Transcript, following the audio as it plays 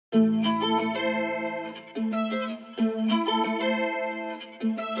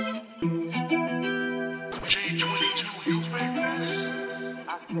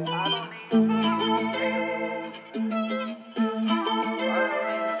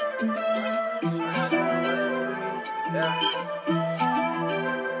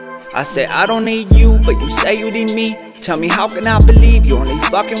I said I don't need you, but you say you need me. Tell me how can I believe you only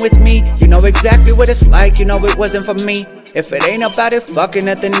fucking with me? You know exactly what it's like, you know it wasn't for me. If it ain't about it, fucking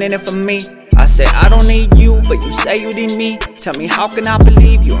nothing in it for me. I said I don't need you, but you say you need me. Tell me how can I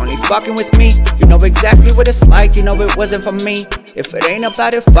believe you only fucking with me? You know exactly what it's like, you know it wasn't for me. If it ain't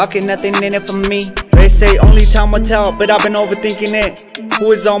about it, fucking nothing in it for me. They say only time will tell, but I've been overthinking it.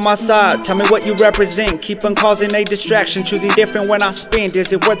 Who is on my side? Tell me what you represent. Keep on causing a distraction, choosing different when I spend.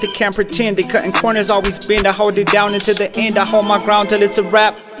 Is it worth it? Can't pretend. They cutting corners always bend. I hold it down until the end. I hold my ground till it's a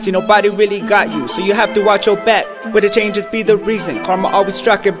wrap. See, nobody really got you, so you have to watch your back. Will the changes be the reason? Karma always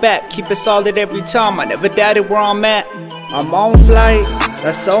striking back. Keep it solid every time. I never doubted where I'm at. I'm on flight,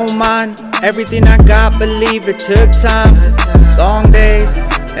 that's all mine. Everything I got, believe it took time. Long days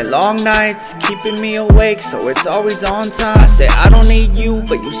and long nights, keeping me awake, so it's always on time. I say I don't need you,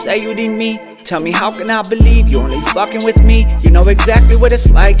 but you say you need me. Tell me how can I believe you only fucking with me? You know exactly what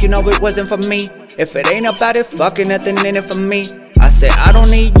it's like, you know it wasn't for me. If it ain't about it, fucking nothing in it for me. I say I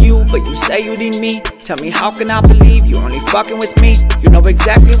don't need you, but you say you need me. Tell me how can I believe you only fucking with me? You know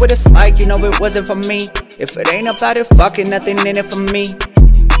exactly what it's like, you know it wasn't for me. If it ain't about it, fucking nothing in it for me.